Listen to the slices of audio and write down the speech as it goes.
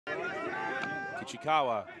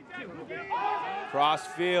Kichikawa. Cross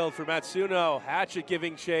field for Matsuno. Hatchet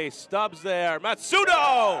giving chase. Stubbs there.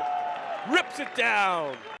 Matsuno rips it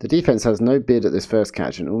down. The defense has no bid at this first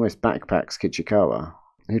catch and almost backpacks Kichikawa,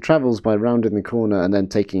 who travels by rounding the corner and then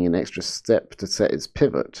taking an extra step to set its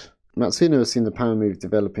pivot. Matsuno has seen the power move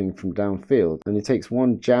developing from downfield, and he takes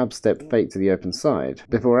one jab step fake to the open side,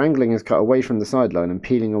 before angling his cut away from the sideline and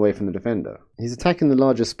peeling away from the defender. He's attacking the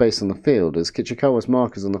largest space on the field as Kichikawa's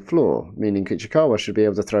marker's on the floor, meaning Kichikawa should be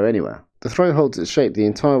able to throw anywhere. The throw holds its shape the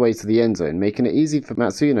entire way to the end zone, making it easy for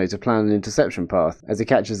Matsuno to plan an interception path as he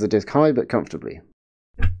catches the disc high but comfortably.